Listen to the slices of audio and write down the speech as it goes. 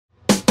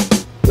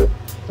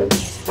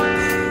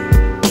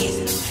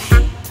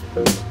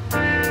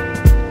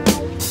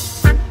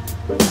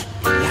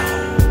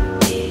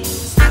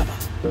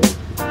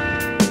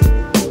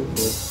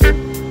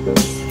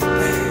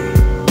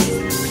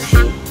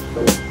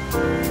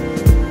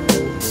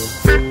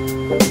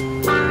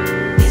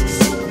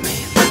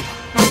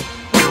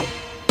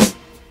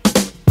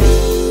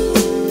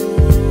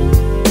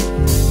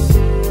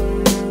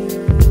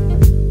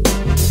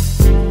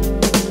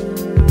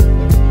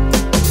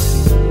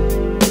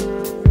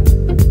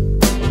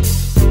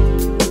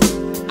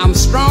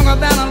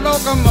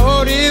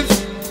locomotive,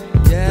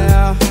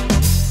 yeah,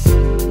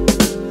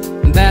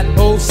 that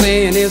old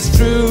saying is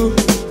true.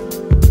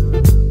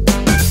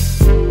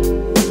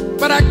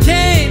 But I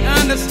can't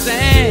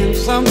understand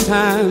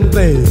sometimes,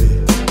 baby,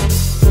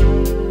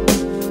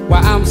 why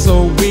I'm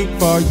so weak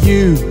for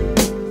you.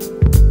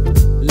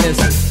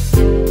 Listen,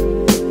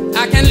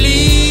 I can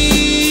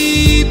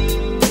leap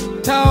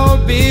tall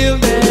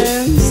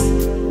buildings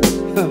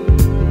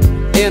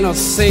in a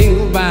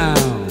single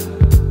bound.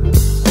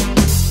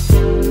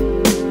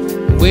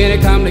 When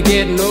it come to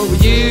getting over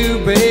you,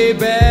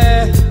 baby,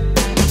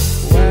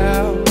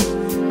 well,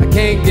 I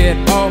can't get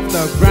off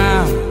the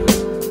ground.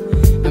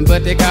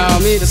 But they call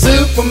me the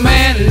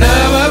Superman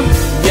lover,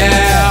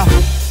 yeah.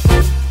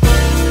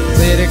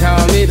 Say they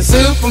call me the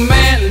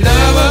Superman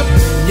lover,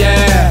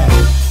 yeah.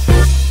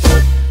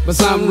 But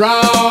something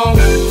wrong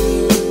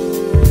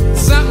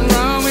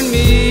with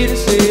me to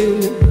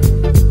see.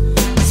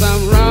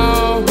 Something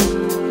wrong,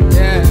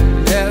 yeah,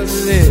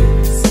 yes it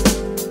is.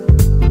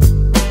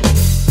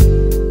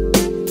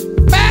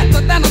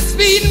 Faster than a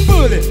speeding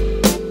bullet,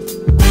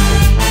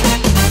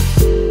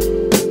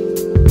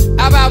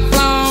 I've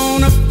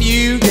outflown a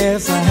few,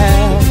 yes I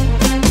have.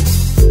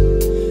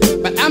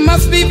 But I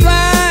must be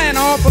flying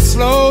awful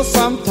slow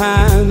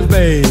sometimes,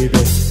 baby.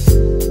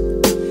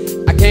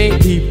 I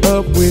can't keep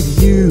up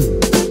with you.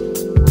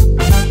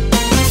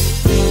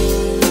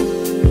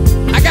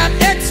 I got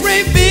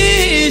X-ray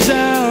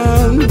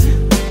vision,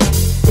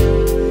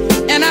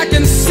 and I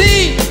can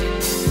see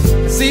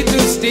through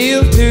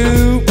steel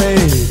too,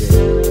 baby.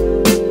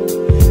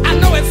 I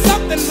know it's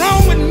something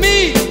wrong with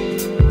me,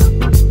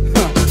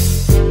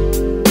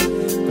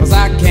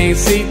 I can't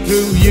see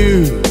through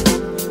you.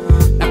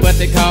 But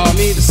they call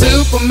me the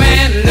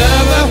Superman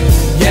lover,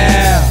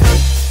 yeah.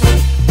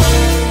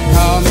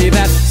 Call me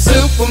that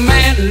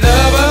Superman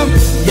lover,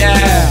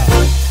 yeah.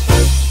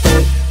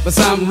 But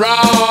something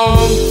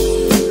wrong.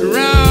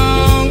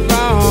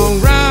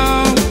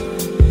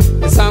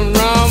 There's something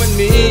wrong with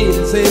me,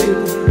 see?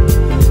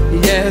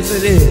 Yes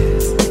it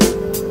is.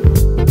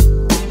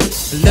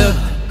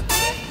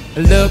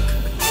 Look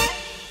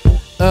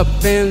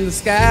up in the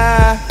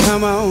sky,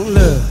 come on,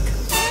 look,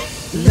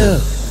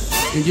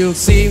 and you'll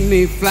see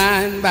me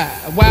flying by.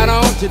 Why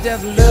don't you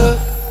just look,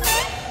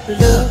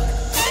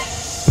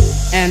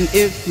 and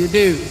if you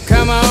do,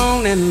 come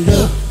on and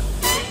look,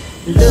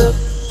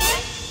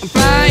 I'm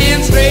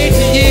flying straight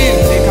to you.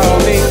 They call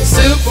me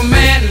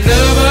Superman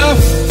lover.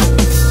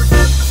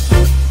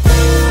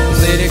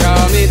 Say they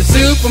call me the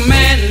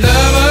Superman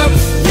lover,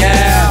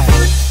 yeah.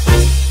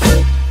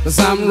 But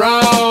something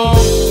wrong,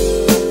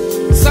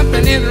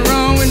 something is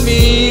wrong with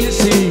me to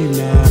see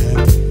now.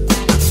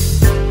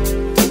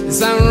 There's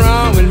something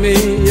wrong with me,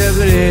 yes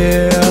it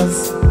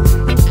is.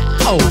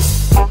 Oh,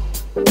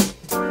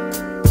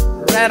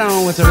 right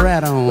on with the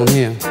rat on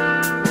here.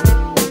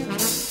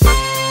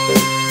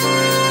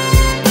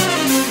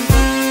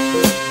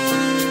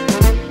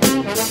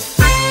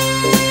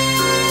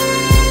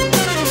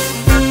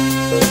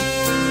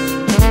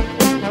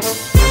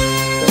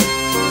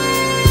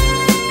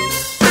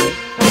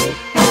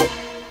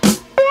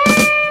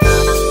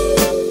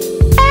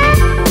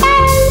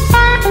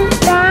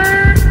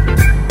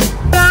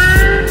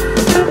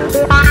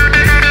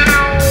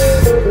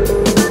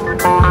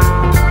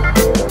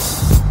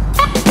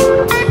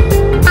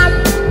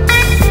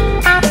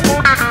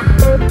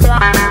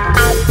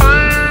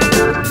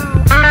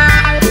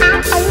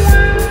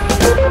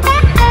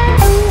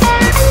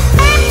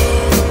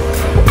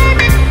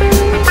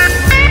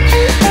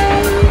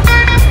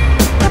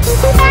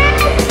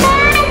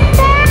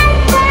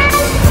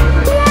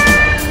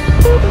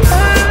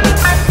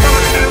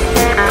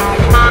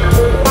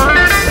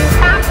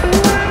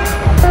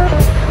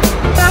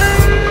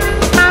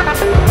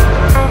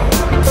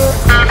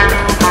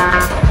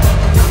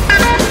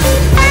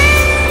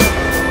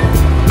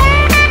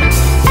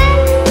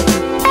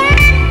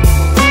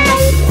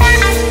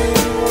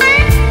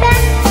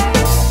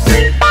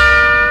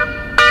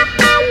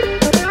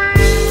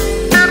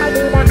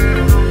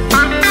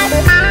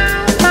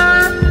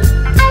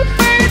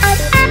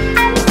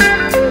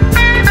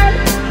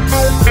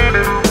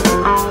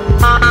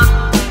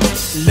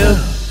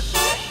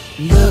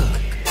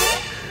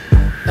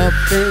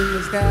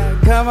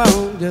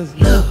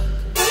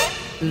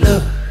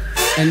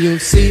 And you'll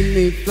see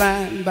me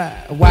flying by.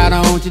 Why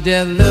don't you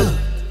just look,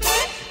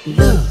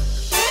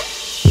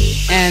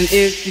 and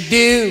if you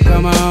do,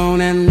 come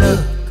on and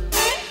look,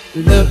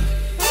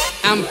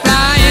 I'm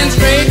flying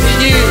straight to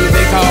you.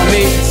 They call